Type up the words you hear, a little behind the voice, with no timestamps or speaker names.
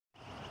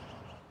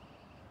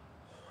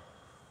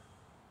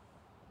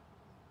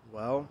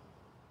Well,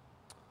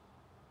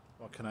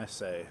 what can I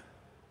say?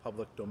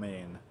 Public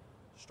domain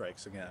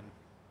strikes again.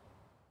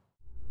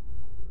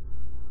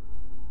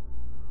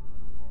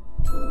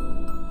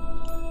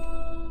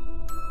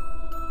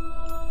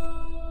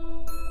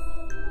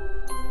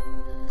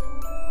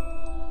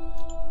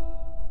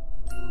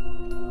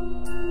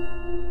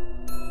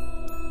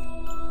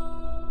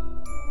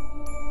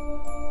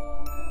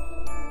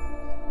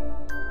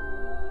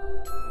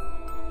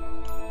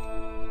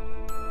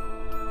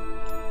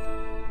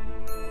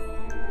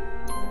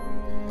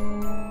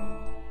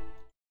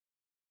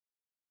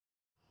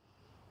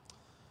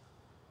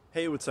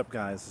 Hey, what's up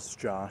guys? This is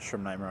Josh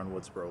from Nightmare on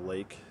Woodsboro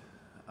Lake.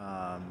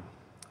 I'm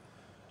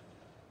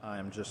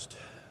just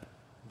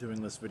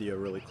doing this video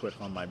really quick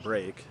on my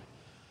break.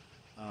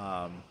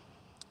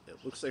 It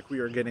looks like we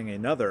are getting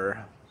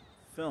another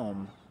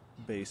film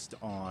based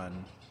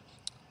on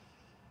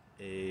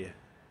a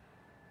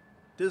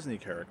Disney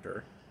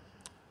character.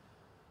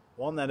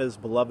 One that is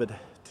beloved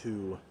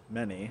to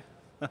many,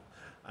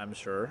 I'm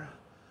sure.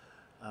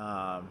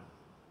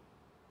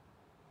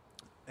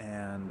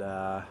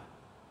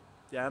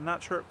 Yeah, I'm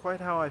not sure quite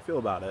how I feel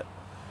about it.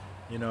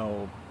 You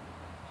know,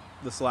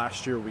 this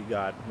last year we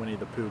got Winnie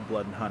the Pooh,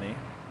 Blood and Honey.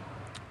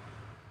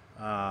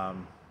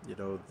 You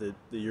know, the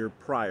year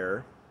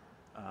prior,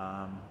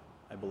 I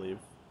believe,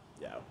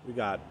 yeah, we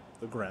got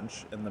The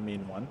Grinch and the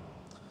Mean One.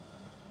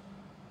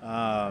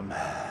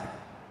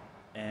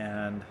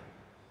 And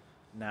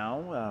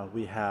now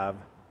we have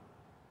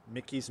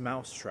Mickey's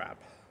Mousetrap.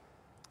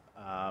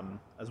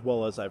 As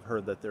well as I've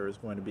heard that there is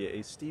going to be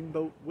a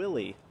Steamboat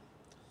Willie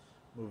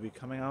movie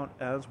coming out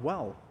as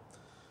well.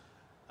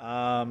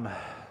 And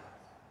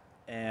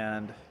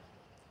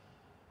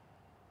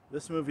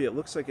this movie, it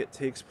looks like it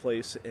takes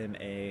place in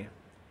a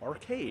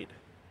arcade.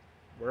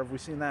 Where have we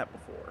seen that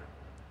before?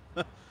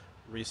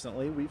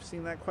 Recently, we've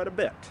seen that quite a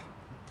bit.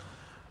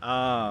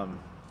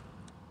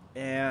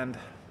 And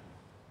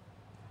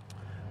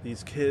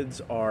these kids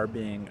are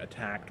being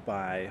attacked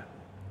by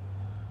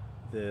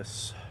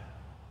this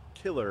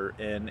killer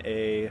in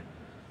a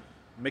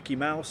Mickey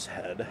Mouse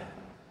head.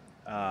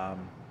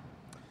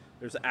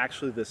 There's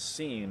actually this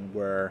scene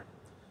where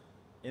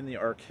in the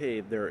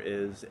arcade there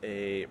is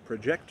a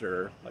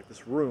projector, like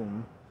this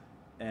room,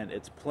 and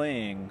it's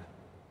playing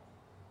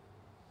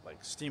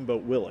like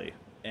Steamboat Willie,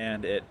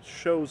 and it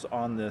shows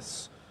on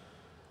this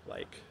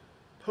like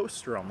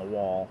poster on the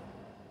wall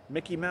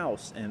Mickey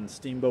Mouse and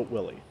Steamboat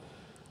Willie.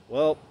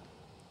 Well,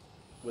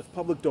 with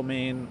public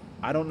domain,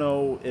 I don't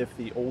know if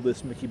the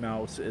oldest Mickey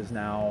Mouse is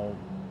now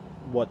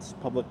what's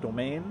public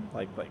domain,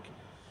 like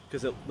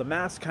because the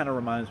mask kind of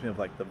reminds me of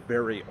like the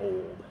very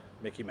old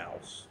Mickey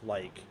Mouse,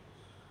 like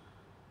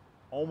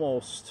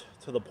almost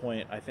to the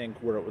point I think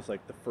where it was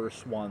like the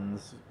first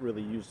ones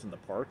really used in the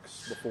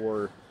parks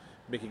before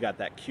Mickey got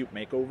that cute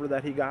makeover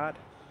that he got.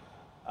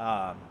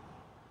 I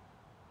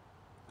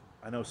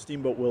know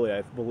Steamboat Willie,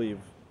 I believe,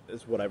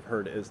 is what I've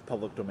heard is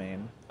public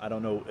domain. I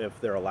don't know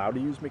if they're allowed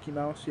to use Mickey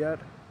Mouse yet.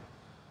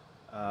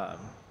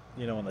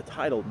 You know, in the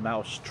title,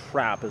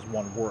 Mousetrap is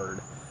one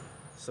word,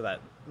 so that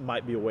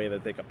might be a way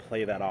that they could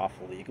play that off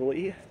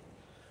legally.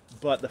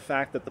 But the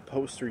fact that the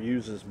poster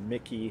uses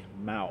Mickey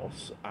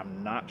Mouse,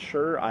 I'm not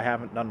sure. I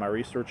haven't done my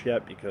research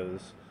yet because,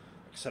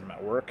 like I said, I'm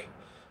at work.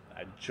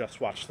 I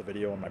just watched the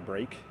video on my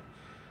break.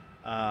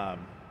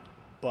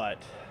 But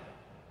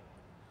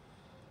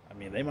I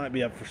mean, they might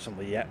be up for some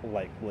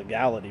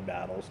legality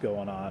battles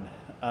going on.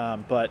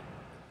 But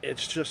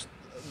it's just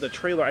the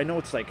trailer. I know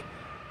it's like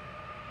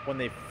when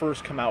they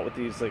first come out with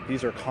these, like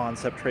these are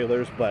concept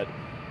trailers, but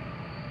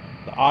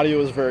the audio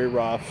is very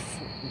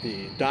rough.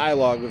 The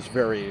dialogue was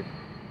very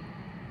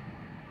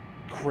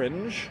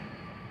cringe.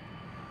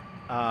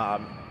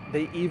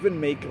 They even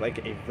make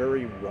like a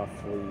very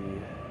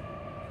roughly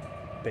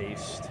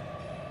based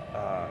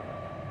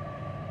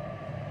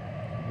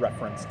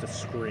reference to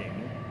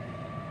Scream,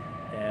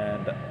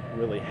 and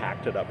really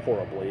hacked it up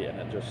horribly, and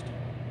it just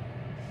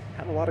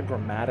had a lot of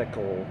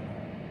grammatical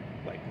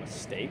like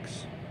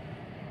mistakes.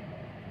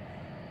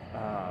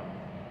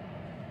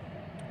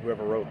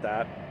 Whoever wrote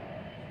that,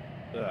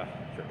 your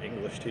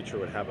English teacher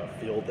would have a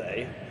field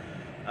day.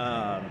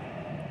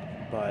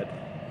 But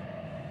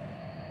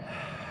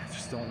I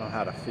just don't know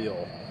how to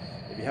feel.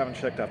 If you haven't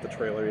checked out the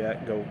trailer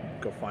yet, go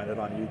find it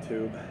on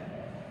YouTube.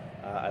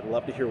 I'd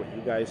love to hear what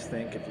you guys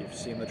think if you've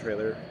seen the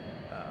trailer.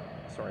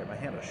 Sorry, my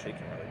hand is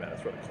shaking really bad.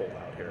 It's really cold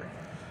out here.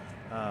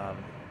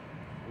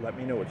 Let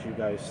me know what you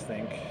guys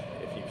think.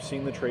 If you've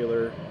seen the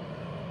trailer,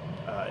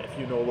 if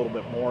you know a little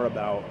bit more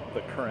about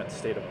the current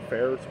state of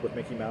affairs with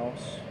Mickey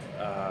Mouse,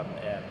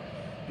 and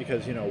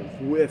because, you know,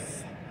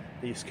 with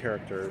these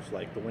characters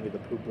like the Winnie the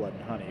Pooh, Blood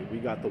and Honey, we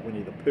got the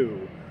Winnie the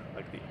Pooh,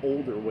 like the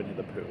older Winnie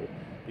the Pooh,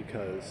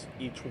 because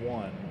each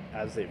one,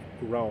 as they've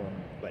grown,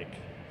 like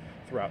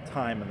throughout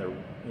time, and they're,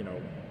 you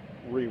know,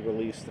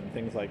 re-released and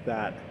things like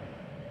that,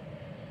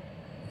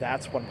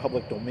 that's when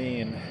public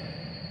domain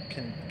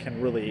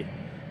can really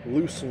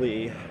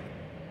loosely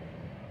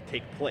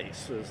take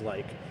place. Is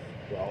like,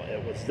 well,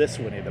 it was this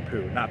Winnie the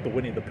Pooh, not the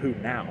Winnie the Pooh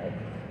now,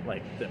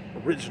 like the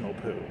original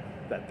Pooh.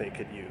 that they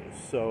could use.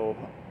 So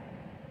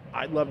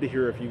I'd love to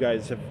hear if you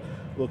guys have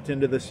looked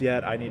into this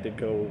yet. I need to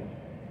go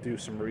do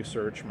some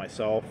research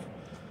myself,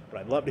 but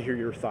I'd love to hear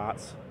your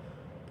thoughts.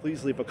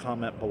 Please leave a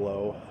comment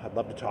below. I'd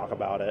love to talk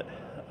about it.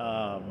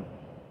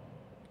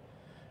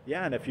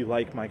 Yeah, and if you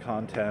like my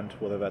content,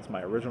 whether that's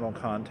my original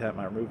content,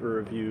 my movie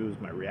reviews,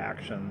 my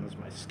reactions,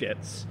 my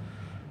skits,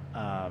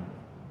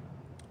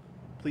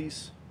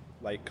 please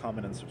like,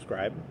 comment, and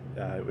subscribe.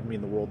 It would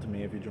mean the world to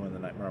me if you join the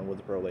Nightmare on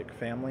Woodsboro Lake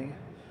family.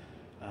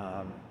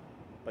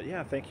 But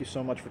yeah, thank you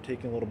so much for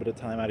taking a little bit of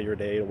time out of your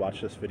day to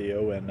watch this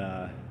video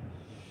and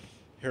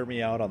hear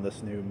me out on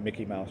this new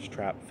Mickey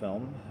Mousetrap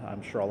film.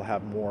 I'm sure I'll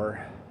have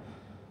more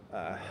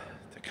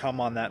to come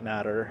on that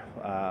matter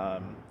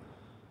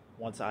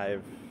once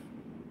I've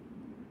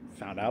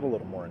found out a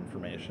little more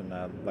information.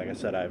 Like I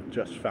said, I've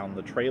just found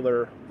the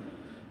trailer,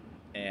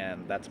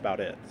 and that's about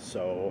it.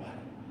 So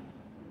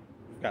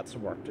we've got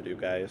some work to do,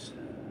 guys.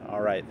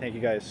 All right, thank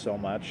you guys so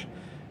much,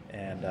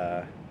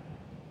 and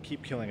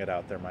keep killing it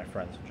out there, my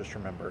friends. Just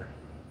remember,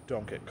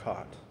 don't get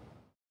caught.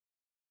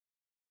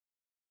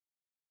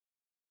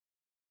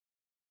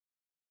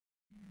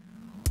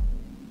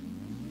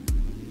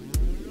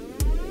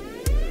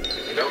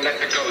 Don't let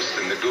the ghosts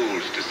and the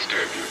ghouls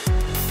disturb you.